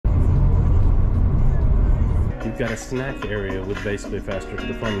You've got a snack area with basically Faster to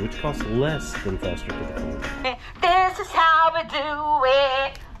the Fun, which costs less than Faster to the Fun. This is how we do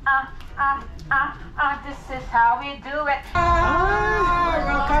it. This is how we do it.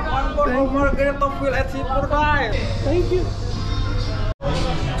 Welcome on board Margaritaville At Sea. Thank you.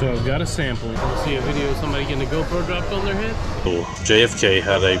 So I've got a sample. Let's see a video of somebody getting a GoPro dropped on their head. JFK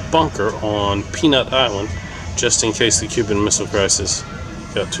had a bunker on Peanut Island just in case the Cuban Missile Crisis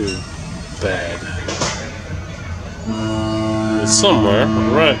got too bad. It's somewhere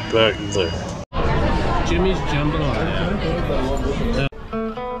right back there. Jimmy's Jambalaya.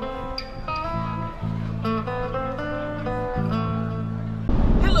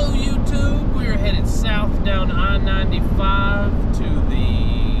 Hello YouTube, we're headed south down I-95 to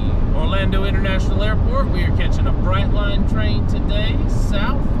the Orlando International Airport. We are catching a Brightline train today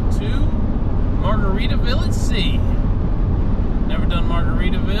south to Margaritaville at Sea. Never done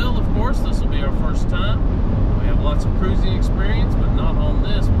Margaritaville, of course. This will be our first time. We have lots of cruising experience, but not on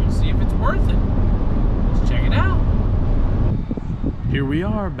this. We're going to see if it's worth it. Let's check it out. Here we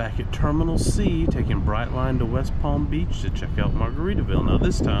are back at Terminal C, taking Brightline to West Palm Beach to check out Margaritaville. Now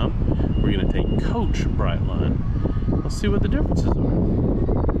this time, we're going to take Coach Brightline. Let's see what the differences are.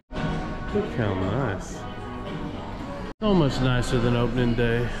 Look how nice. So much nicer than opening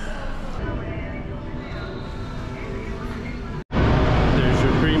day. There's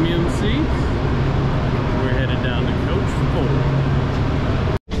your premium seat. We're headed down to Coach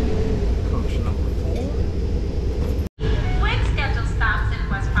 4. Coach number 4. With scheduled stops in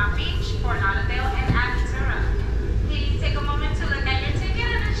West Palm Beach, Fort Lauderdale, and Aventura. Please take a moment to look at your ticket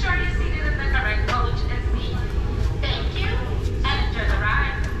and ensure you're seated in the correct coach and seat. Thank you, and enjoy the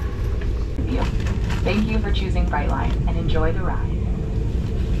ride. Thank you for choosing Brightline, and enjoy the ride.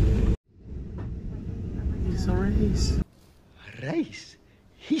 It's a race. A race?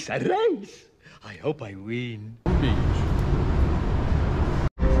 He's a race. I hope I win. Beach.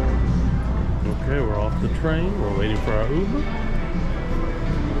 Okay, we're off the train. We're waiting for our Uber.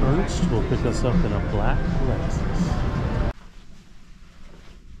 Ernst will pick us up in a black Lexus.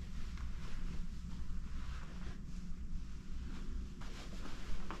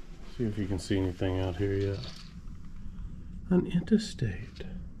 See if you can see anything out here yet. An interstate.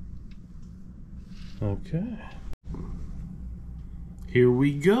 Okay. Here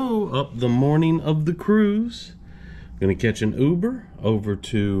we go, up the morning of the cruise. Gonna catch an Uber over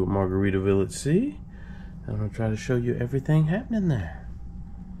to Margaritaville at Sea. I'm gonna try to show you everything happening there.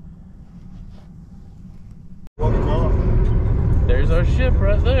 There's our ship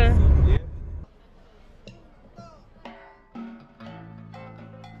right there.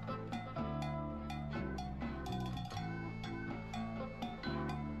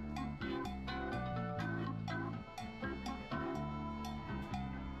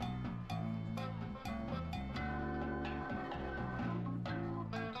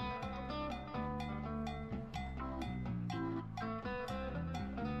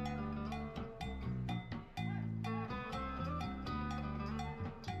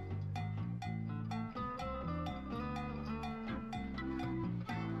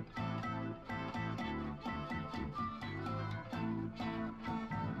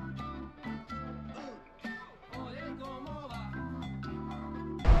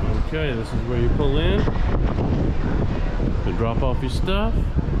 Okay, this is where you pull in to drop off your stuff.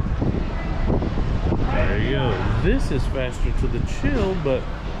 There you go. This is Faster to the Chill, but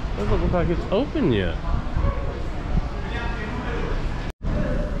it doesn't look like it's open yet.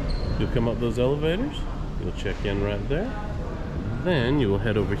 You'll come up those elevators, you'll check in right there. Then you will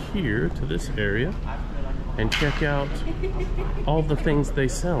head over here to this area and check out all the things they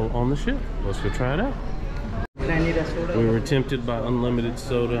sell on the ship. Let's go try it out. We were tempted by unlimited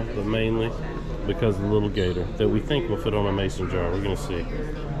soda, but mainly because of the little gator that we think will fit on a mason jar. We're gonna see.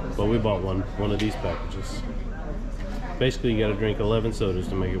 But we bought one of these packages. Basically, you gotta drink 11 sodas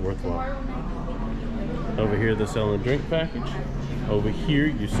to make it worthwhile. Over here, they're selling a drink package. Over here,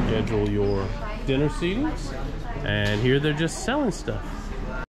 you schedule your dinner seatings. And here, they're just selling stuff.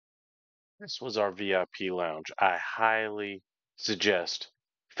 This was our VIP lounge. I highly suggest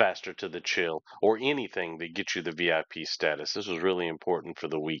Faster to the Chill, or anything that gets you the VIP status. This was really important for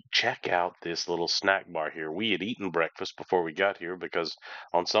the week. Check out this little snack bar here. We had eaten breakfast before we got here because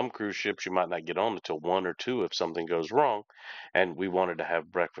on some cruise ships you might not get on until 1 or 2 if something goes wrong, and we wanted to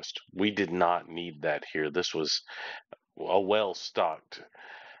have breakfast. We did not need that here. This was a well-stocked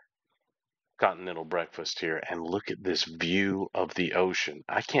continental breakfast here, and look at this view of the ocean.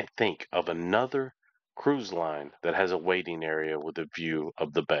 I can't think of another cruise line that has a waiting area with a view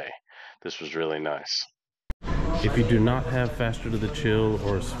of the bay. This was really nice. If you do not have Faster to the Chill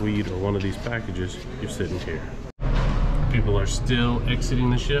or a suite or one of these packages, you're sitting here. People are still exiting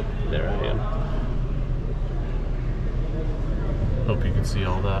the ship. There I am. Hope you can see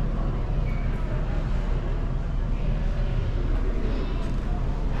all that.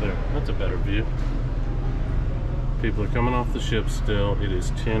 There, that's a better view. People are coming off the ship still. It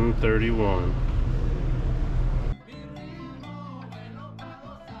is 10:31.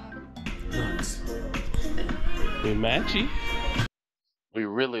 We matchy. We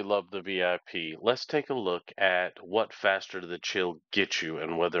really love the VIP. Let's take a look at what Faster to the Chill gets you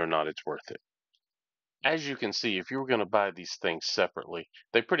and whether or not it's worth it. As you can see, if you were going to buy these things separately,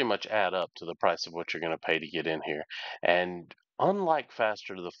 they pretty much add up to the price of what you're going to pay to get in here. And unlike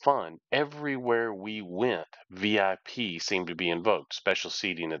Faster to the Fun, everywhere we went, VIP seemed to be invoked. Special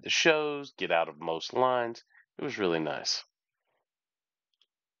seating at the shows, get out of most lines. It was really nice.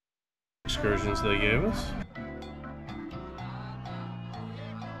 Excursions they gave us.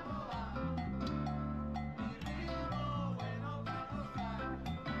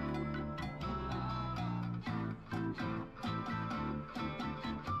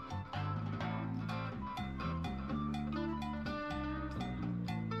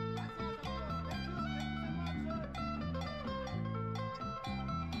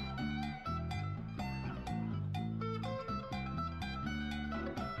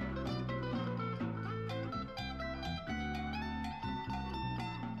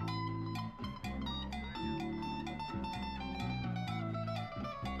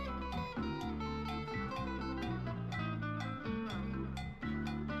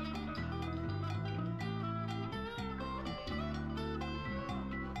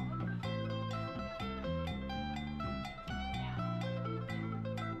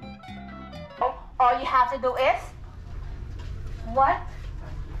 All you have to do is what?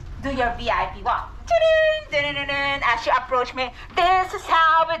 Do your VIP walk. As you approach me, this is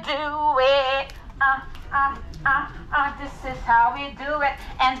how we do it. This is how we do it.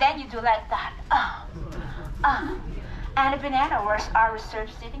 And then you do like that. And the banana wars are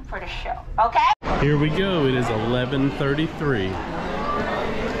reserved seating for the show. Okay? Here we go. It is 11:33.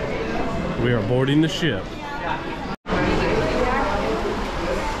 We are boarding the ship.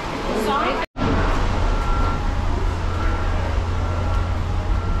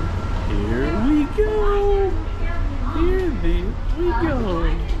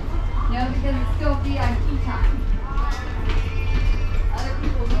 No, because it's still VIP time. Other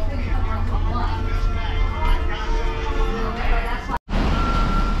people just couldn't come on for lunch. That's why.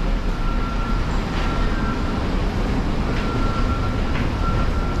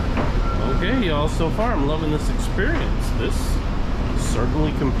 Okay, y'all, so far I'm loving this experience. This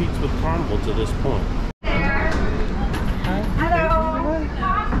certainly competes with Carnival to this point.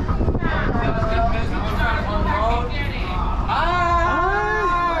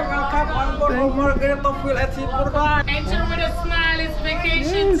 Margaritaville At Sea. Enter with a smile, it's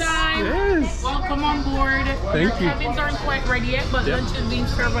vacation time. Yes. Welcome on board. Thank you. Cabins aren't quite ready yet, but lunch is being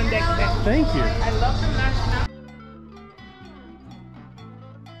served on deck then. Thank you. I love the lunch now.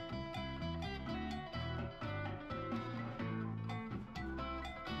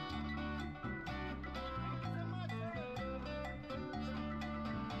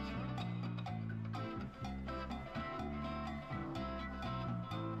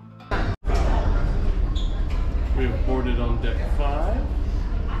 We have boarded on deck 5.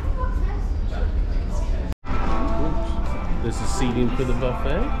 Oops. This is seating for the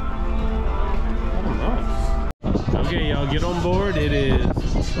buffet. Oh, nice. Okay, y'all, get on board. It is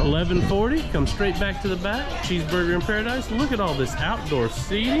 11:40. Come straight back to the back. Cheeseburger in Paradise. Look at all this outdoor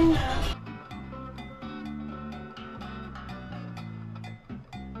seating.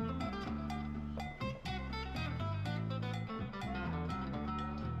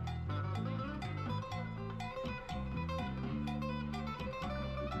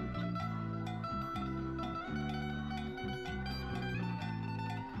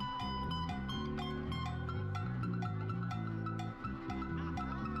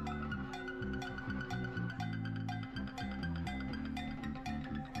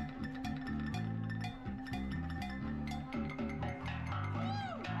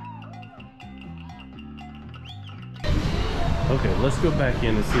 Okay, let's go back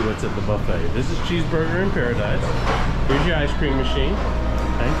in and see what's at the buffet. This is Cheeseburger in Paradise. Here's your ice cream machine.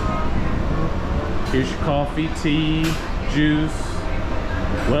 Okay. Here's your coffee, tea, juice.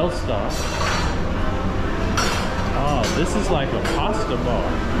 Well stocked. Oh, this is like a pasta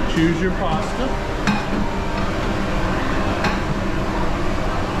bar. Choose your pasta.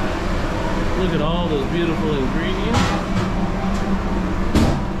 Look at all those beautiful ingredients.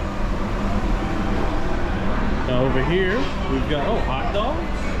 Now over here, we've got, oh, hot dogs.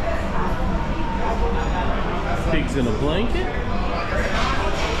 Pigs in a blanket.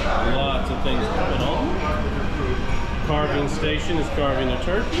 Lots of things going on. Carving station is carving a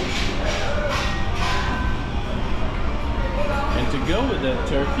turkey. And to go with that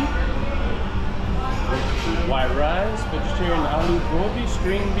turkey, white rice, vegetarian aloo gobi,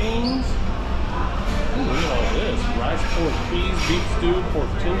 string beans. Ooh, look at all this. Rice, pork, peas, beef stew,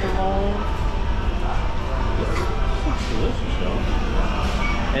 pork tenderloin. This looks delicious, y'all.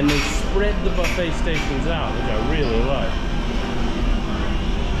 And they spread the buffet stations out, which I really like.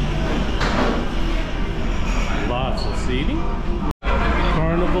 Lots of seating.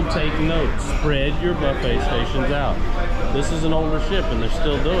 Carnival, take note. Spread your buffet stations out. This is an older ship and they're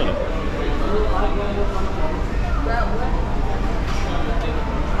still doing it.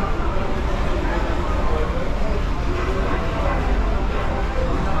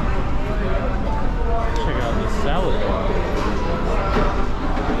 Check out this salad bar.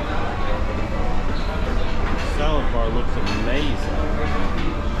 Salad bar looks amazing.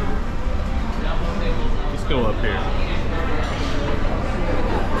 Let's go up here.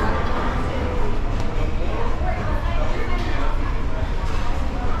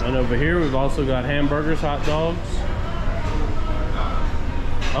 And over here we've also got hamburgers, hot dogs.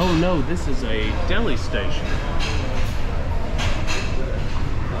 Oh no, this is a deli station.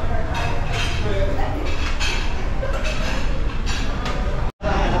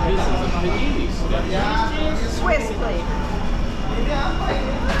 This is a panini station. Swiss, please.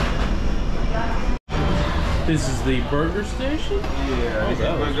 This is the burger station? Yeah, oh,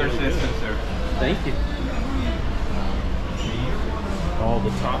 that burger really station, good. sir. Thank you. All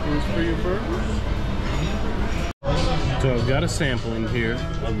the toppings for your burgers. So I've got a sample in here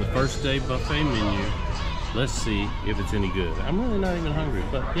of the first day buffet menu. Let's see if it's any good. I'm really not even hungry,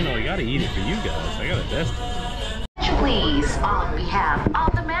 but you know, I gotta eat it for you guys. I gotta test it. Please, on behalf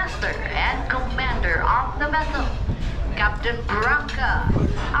of the master and commander of the vessel, Captain Branca,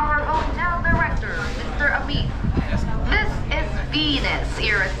 our hotel director, Mr. Amit. This is Venus,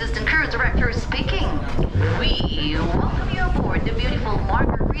 your assistant crew director speaking. We welcome you aboard the beautiful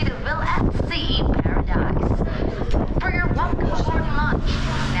Margaritaville at Sea paradise. For your welcome aboard lunch,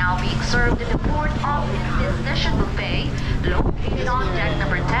 now being served in the port of this station buffet, located on deck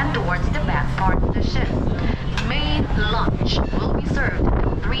number 10 towards the back part of the ship. Main lunch will be served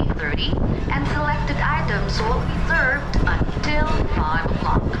until 3:30 and selected items will be served until 5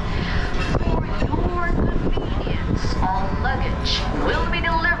 o'clock. For your convenience, all luggage will be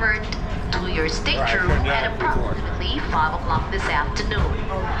delivered to your stateroom at approximately 5 o'clock this afternoon.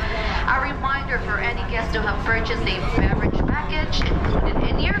 A reminder for any guests who have purchased a beverage package included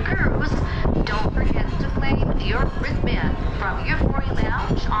in your cruise, don't forget to claim your wristband from your Euphoria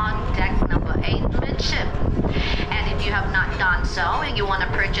Lounge on deck number 8 midship. And if you have not done so and you want to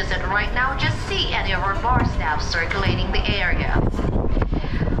purchase it right now, just see any of our bar staff circulating the area.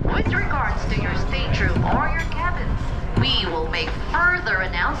 With regards to your stateroom or your cabins, we will make further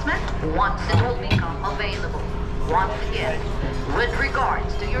announcement once it will become available. Once again, with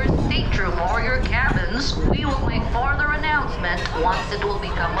regards to your stateroom or your cabins, we will make further announcement once it will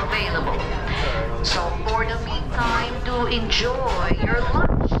become available. So for the meantime, do enjoy your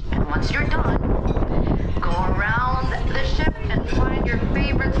lunch. And once you're done, go around the ship and find your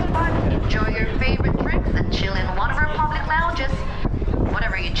favorite spot, enjoy your favorite drinks, and chill in one of our public lounges.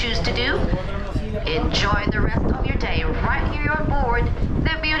 Whatever you choose to do, enjoy the rest of your day right here on board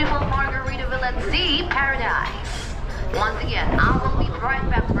the beautiful Margaritaville at Sea paradise. Once again, I will be right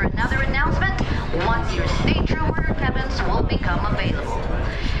back for another announcement once your stateroom or your cabins will become available.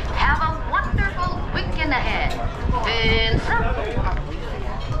 Have a wonderful weekend ahead. Vincent.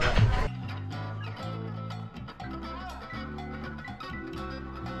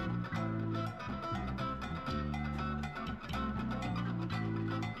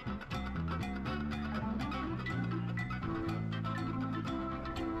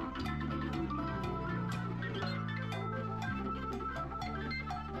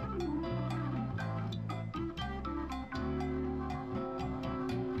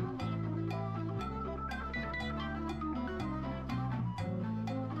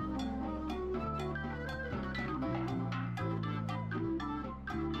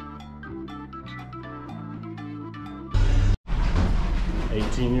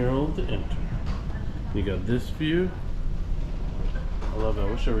 18-year-old to enter. You got this view. I love it. I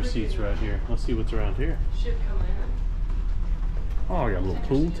wish there were seats right here. Let's see what's around here. Should come in. Oh, I got a little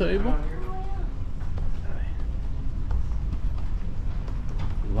pool table.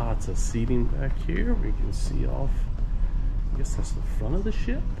 Lots of seating back here. We can see off. I guess that's the front of the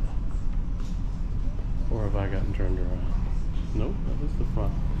ship. Or have I gotten turned around? Nope, that is the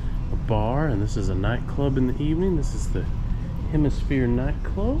front. A bar, and this is a nightclub in the evening. This is the Hemisphere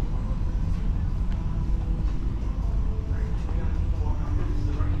nightclub.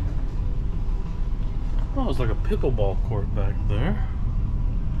 Oh, it's like a pickleball court back there.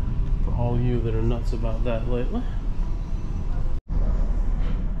 For all you that are nuts about that lately.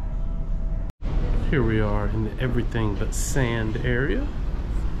 Here we are in the everything but sand area.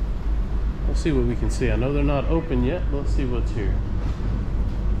 Let's see what we can see. I know they're not open yet. Let's see what's here.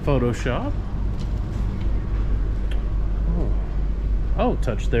 Photoshop. Oh,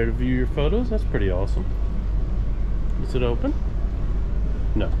 touch there to view your photos. That's pretty awesome. Is it open?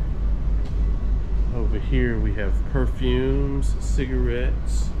 No. Over here we have perfumes,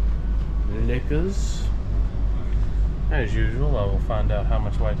 cigarettes, liquors. As usual, I will find out how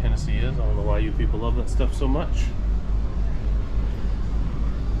much white Hennessy is. I don't know why you people love that stuff so much.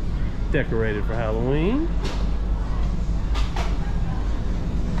 Decorated for Halloween.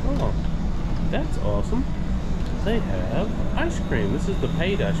 Oh, that's awesome. They have ice cream. This is the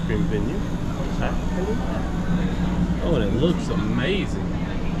paid ice cream venue. Oh, and it looks amazing.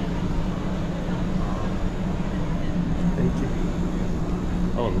 Thank you.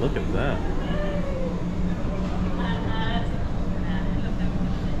 Oh, and look at that.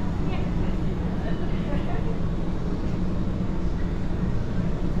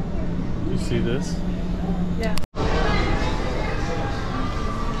 You see this? Yeah.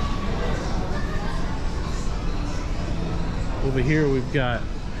 Over here we've got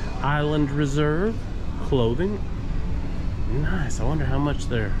Island Reserve clothing. Nice. I wonder how much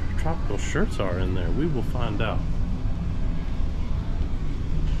their tropical shirts are in there. We will find out.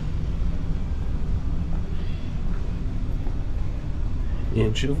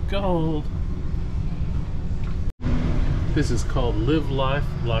 Inch of gold. This is called Live Life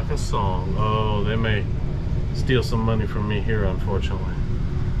Like a Song. Oh, they may steal some money from me here, unfortunately.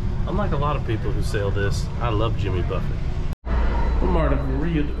 Unlike a lot of people who sell this, I love Jimmy Buffett.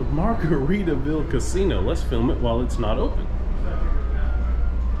 Margaritaville Casino. Let's film it while it's not open.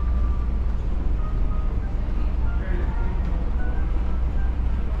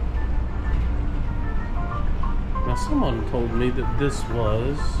 Now, someone told me that this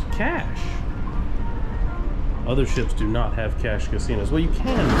was cash. Other ships do not have cash casinos. Well, you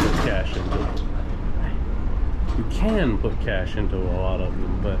can put cash into them. You can put cash into a lot of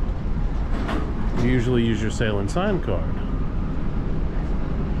them, but you usually use your sail and sign card.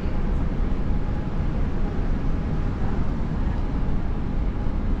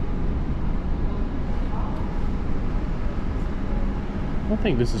 I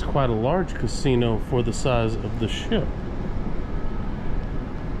think this is quite a large casino for the size of the ship.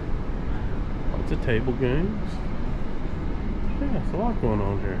 Lots of table games. Yeah, there's a lot going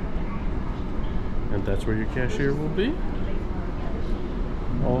on here. And that's where your cashier will be?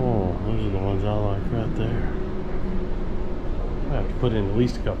 Oh, those are the ones I like right there. I have to put in at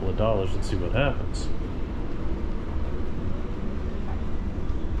least a couple of dollars and see what happens.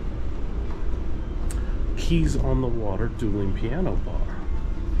 Keys on the Water dueling piano bar.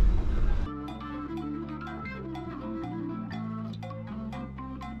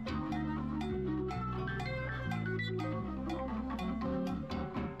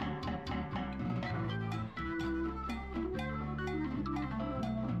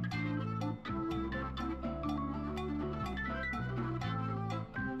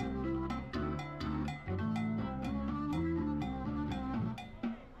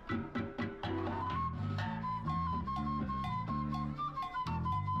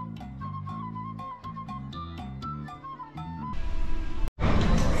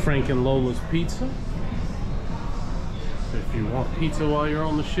 Frank and Lola's Pizza. If you want pizza while you're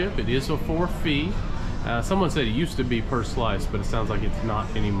on the ship, it is a for fee. Someone said it used to be per slice, but it sounds like it's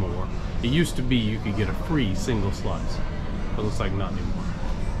not anymore. It used to be you could get a free single slice, but it looks like not anymore.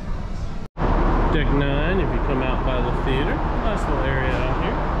 Deck 9, if you come out by the theater, nice little area out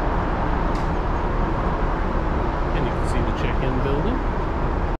here. And you can see the check-in building.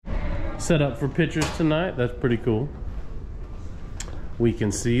 Set up for pictures tonight, that's pretty cool. We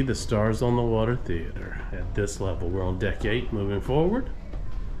can see the Stars on the Water Theater at this level. We're on deck 8 moving forward.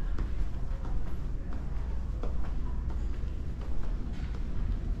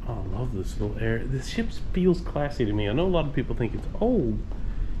 Oh, I love this little area. This ship feels classy to me. I know a lot of people think it's old.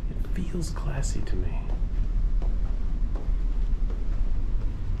 It feels classy to me.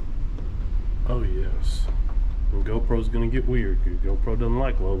 Oh yes. And GoPro's gonna get weird because GoPro doesn't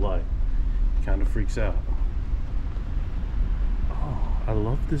like low light. It kind of freaks out. I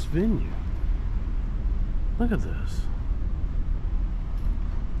love this venue. Look at this.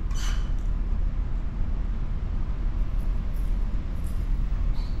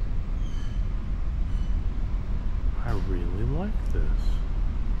 I really like this.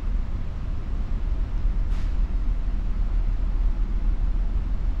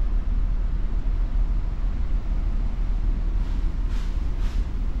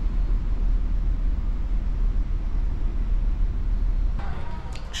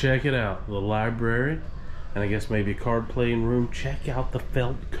 Check it out, the library, and I guess maybe a card playing room. Check out the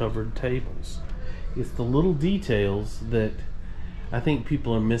felt covered tables. It's the little details that I think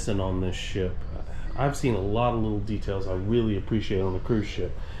people are missing on this ship. I've seen a lot of little details I really appreciate on the cruise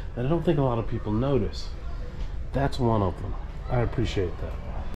ship that I don't think a lot of people notice. That's one of them. I appreciate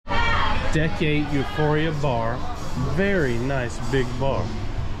that. Deck 8 Euphoria Bar. Very nice big bar.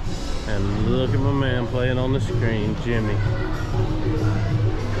 And look at my man playing on the screen, Jimmy.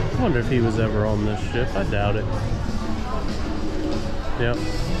 I wonder if he was ever on this ship. I doubt it. Yep.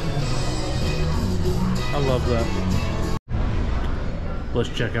 I love that. Let's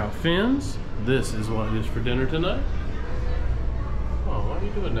check out Finn's. This is what it is for dinner tonight. Oh, why are you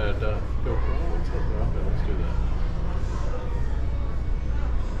doing that? GoPro? What's up, bro? Okay, let's do that.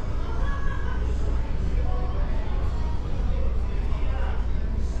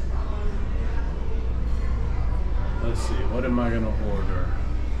 Let's see, what am I gonna order?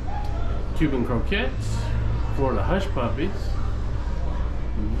 Cuban croquettes, Florida hush puppies,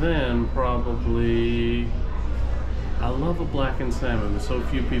 then probably, I love a blackened salmon, but so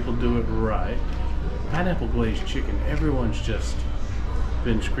few people do it right. Pineapple glazed chicken, everyone's just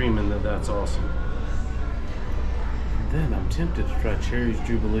been screaming that that's awesome. Then I'm tempted to try Cherries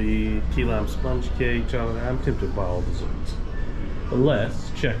Jubilee, key lime sponge cake, chocolate. I'm tempted by all desserts. But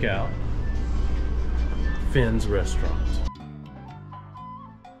let's check out Finn's restaurant.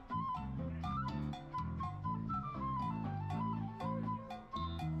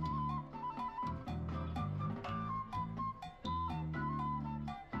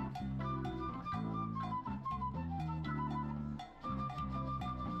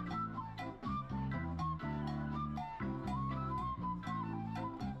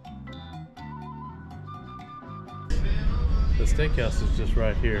 The steakhouse is just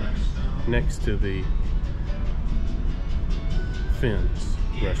right here next to the Finn's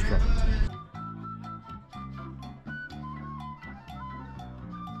restaurant.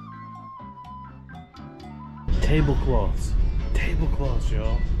 Tablecloths. Tablecloths,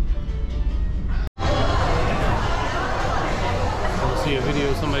 y'all. Want to see a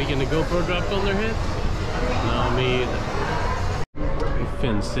video of somebody getting a GoPro dropped on their head? No, me either.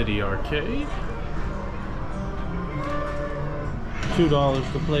 Finn City Arcade. $2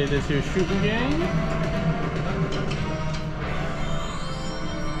 to play this here shooting game.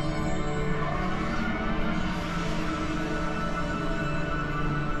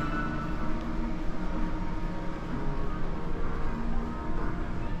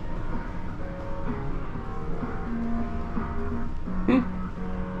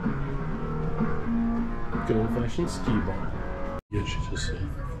 Good old-fashioned skee ball. Get you to see.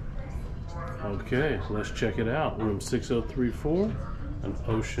 Okay, let's check it out. Room 6034, an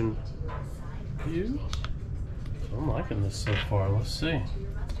ocean view. I'm liking this so far. Let's see.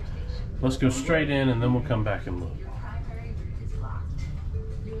 Let's go straight in and then we'll come back and look.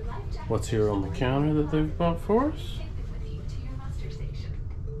 What's here on the counter that they've bought for us?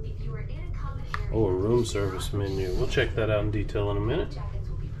 Oh, a room service menu. We'll check that out in detail in a minute.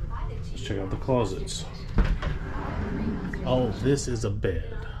 Let's check out the closets. Oh, this is a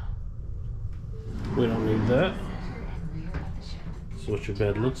bed. We don't need that. That's what your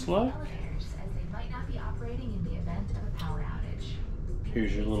bed looks like.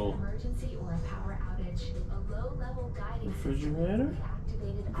 Here's your little refrigerator.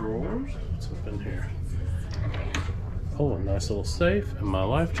 Drawers. What's up in here? Oh, a nice little safe and my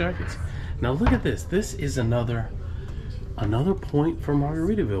life jackets. Now look at this. This is another point for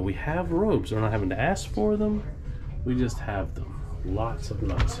Margaritaville. We have robes. We're not having to ask for them. We just have them. Lots of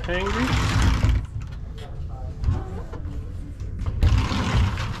nice hangers.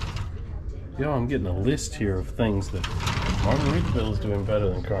 Yo, I'm getting a list here of things that Margaritaville is doing better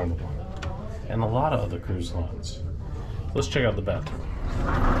than Carnival. And a lot of other cruise lines. Let's check out the bathroom.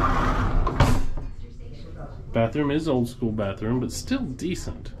 Bathroom is old school bathroom, but still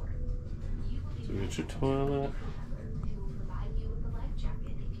decent. So we got your toilet.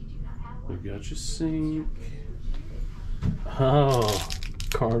 We've got your sink. Oh,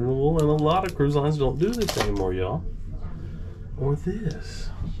 Carnival and a lot of cruise lines don't do this anymore, y'all. Or this.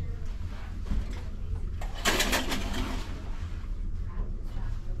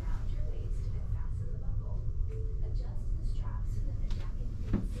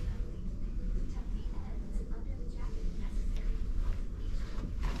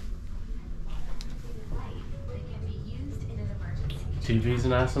 TV's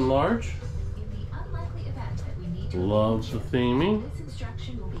nice and large. In the unlikely event that we need to Love the theming. this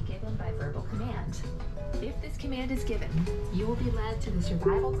instruction will be given by verbal command. If this command is given, you will be led to the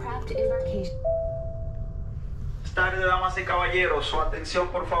survival craft embarkation. Buenas tardes, damas y caballeros. Su atención,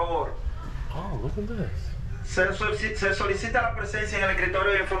 por favor. Oh, look at this. Se solicita la presencia en el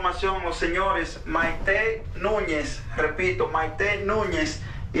escritorio de información los señores Maite Núñez, repito, Maite Núñez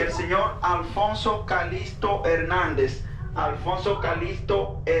y el señor Alfonso Calisto Hernández. Alfonso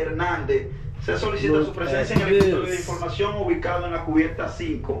Calisto Hernández. Se solicita su presencia en el escritorio de información ubicado en la cubierta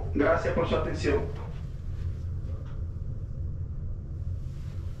 5. Gracias por su atención.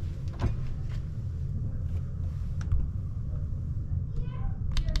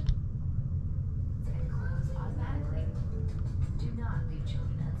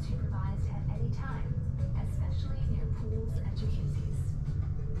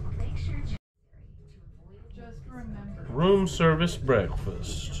 Room service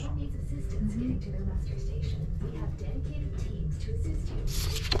breakfast. Needs assistance getting to their muster station. We have dedicated teams to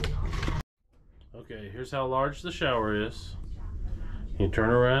assist you. Okay, here's how large the shower is. Can you turn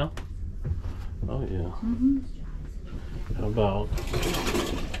around? Oh yeah. How about,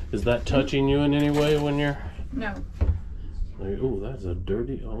 is that touching you in any way when you're? No. Oh, that's a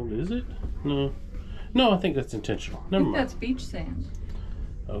dirty, oh, is it? No. No, I think that's intentional. Never mind. That's beach sand.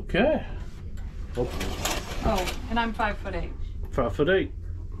 Okay. Oh, and I'm 5'8". 5'8".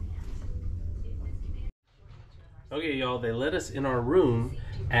 Okay, y'all, they let us in our room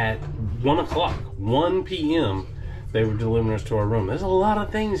at 1 o'clock, 1 p.m. They were delivering us to our room. There's a lot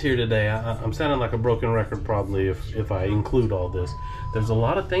of things here today. I'm sounding like a broken record probably if I include all this. There's a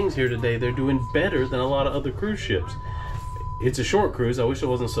lot of things here today. They're doing better than a lot of other cruise ships. It's a short cruise. I wish it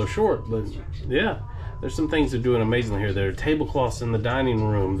wasn't so short, but yeah. There's some things they're doing amazingly here. There are tablecloths in the dining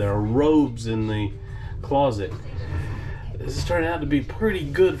room. There are robes in the closet. This is turning out to be a pretty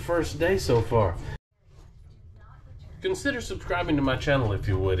good first day so far. Consider subscribing to my channel if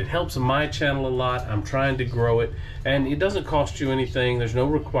you would. It helps my channel a lot. I'm trying to grow it, and it doesn't cost you anything. There's no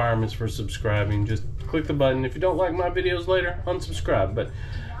requirements for subscribing. Just click the button. If you don't like my videos later, unsubscribe. But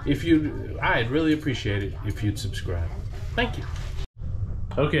if you, I'd really appreciate it if you'd subscribe. Thank you.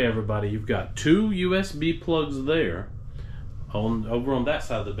 Okay, everybody, you've got 2 USB plugs there over on that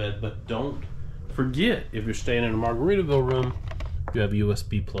side of the bed, but don't forget, if you're staying in a Margaritaville room, you have a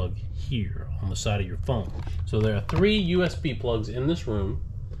USB plug here on the side of your phone. So there are 3 USB plugs in this room,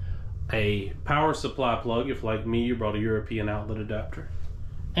 a power supply plug if, like me, you brought a European outlet adapter,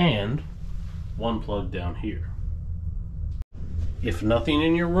 and 1 plug down here. If nothing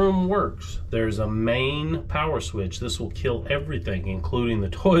in your room works, there's a main power switch. This will kill everything, including the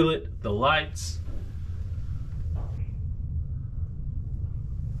toilet, the lights.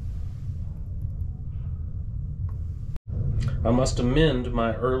 I must amend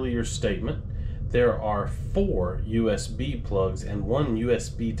my earlier statement. There are 4 USB plugs and 1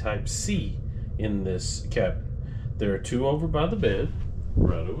 USB Type-C in this cabin. There are 2 over by the bed,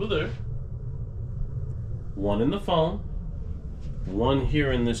 right over there. 1 in the phone. 1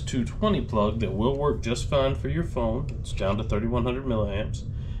 here in this 220 plug that will work just fine for your phone. It's down to 3100 milliamps.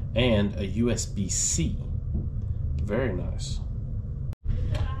 And a USB-C. Very nice.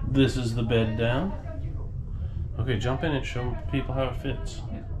 This is the bed down. Okay, jump in and show people how it fits.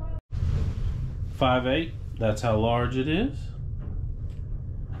 5'8", that's how large it is.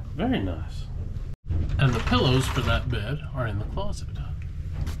 Very nice. And the pillows for that bed are in the closet.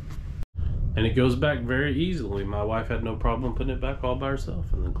 And it goes back very easily. My wife had no problem putting it back all by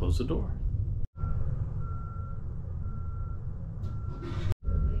herself, and then close the door.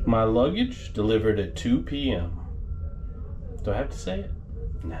 My luggage delivered at 2 p.m. Do I have to say it?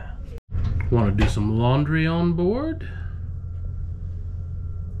 Nah. Want to do some laundry on board?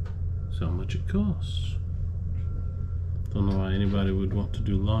 So how much it costs. Don't know why anybody would want to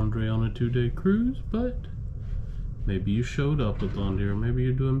do laundry on a 2-day cruise, but maybe you showed up with laundry, or maybe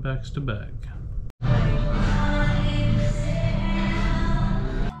you're doing backs to back.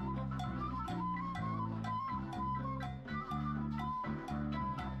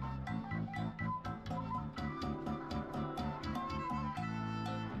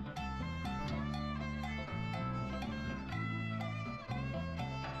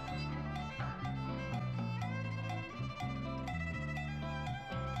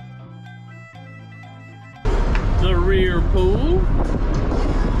 The rear pool.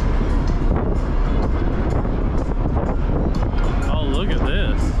 Oh, look at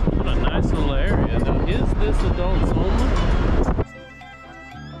this. What a nice little area. Now, is this adults only?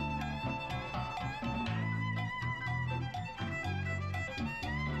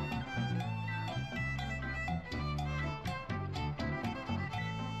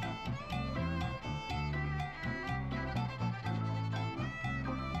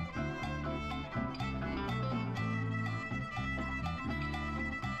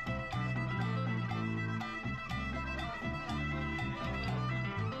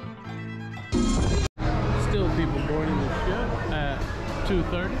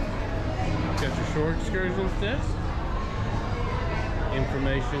 2:30. Got your shore excursions desk.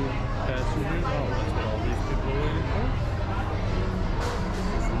 Information passengers. Oh, that's what all these people are waiting for.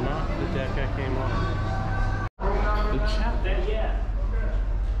 This is not the deck I came on. The chapter, yeah.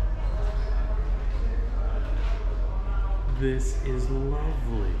 This is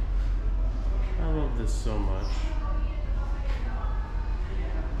lovely. I love this so much.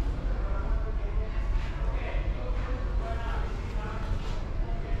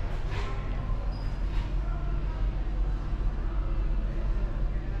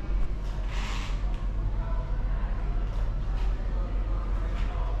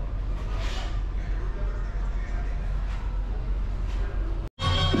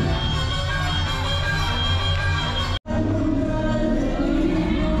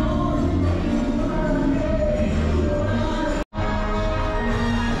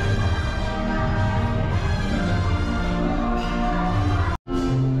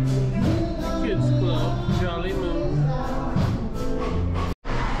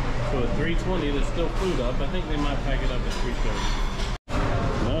 There's still food up. I think they might pack it up at 3:30.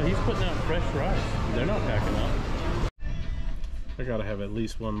 No, he's putting out fresh rice. They're not packing up. I gotta have at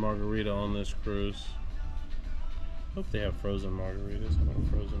least one margarita on this cruise. Hope they have frozen margaritas. I want a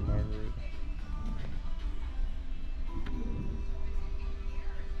frozen margarita.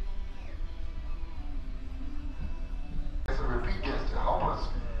 As a repeat guest to help us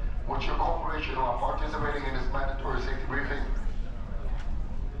with your cooperation on participating in this mandatory safety briefing.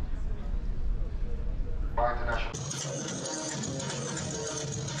 International.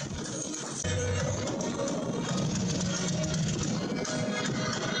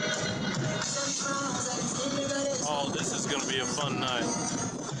 Oh, this is going to be a fun night.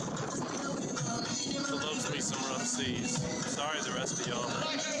 So loves me some rough seas. Sorry the rest of y'all.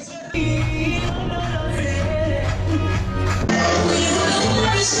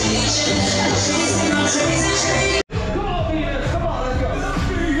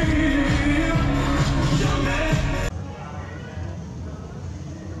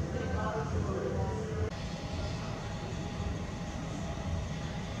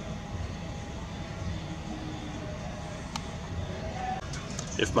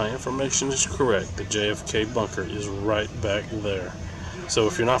 If my information is correct, the JFK bunker is right back there. So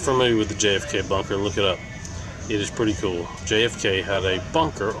if you're not familiar with the JFK bunker, look it up. It is pretty cool. JFK had a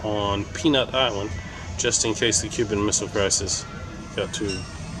bunker on Peanut Island just in case the Cuban Missile Crisis got too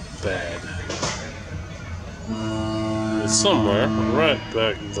bad. It's somewhere right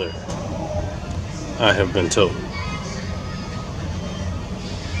back there, I have been told.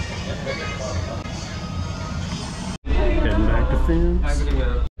 Heading back to Fins.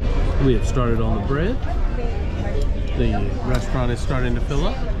 We have started on the bread. The restaurant is starting to fill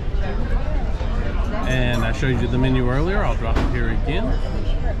up. And I showed you the menu earlier. I'll drop it here again.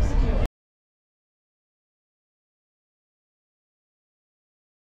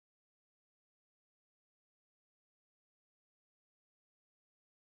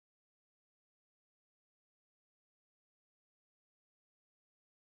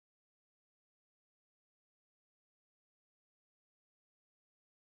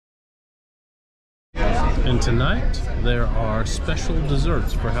 And tonight, there are special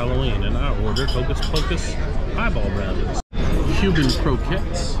desserts for Halloween, and I ordered Hocus Pocus eyeball brownies, Cuban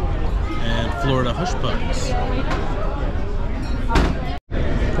croquettes, and Florida hush puppies.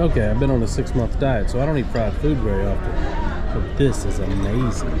 Okay, I've been on a 6-month diet, so I don't eat fried food very often, but this is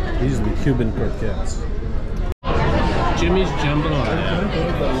amazing. These are the Cuban croquettes. Jimmy's Jambalaya.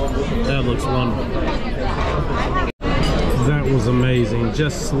 That looks wonderful. That was amazing.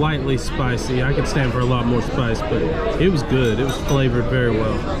 Just slightly spicy. I could stand for a lot more spice, but it was good. It was flavored very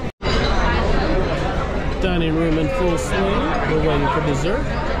well. Dining room in full swing. We're waiting for dessert.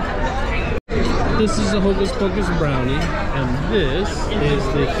 This is a Hocus Pocus brownie, and this is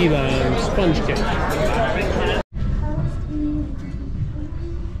the key lime sponge cake.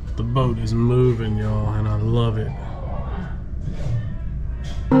 The boat is moving, y'all, and I love it.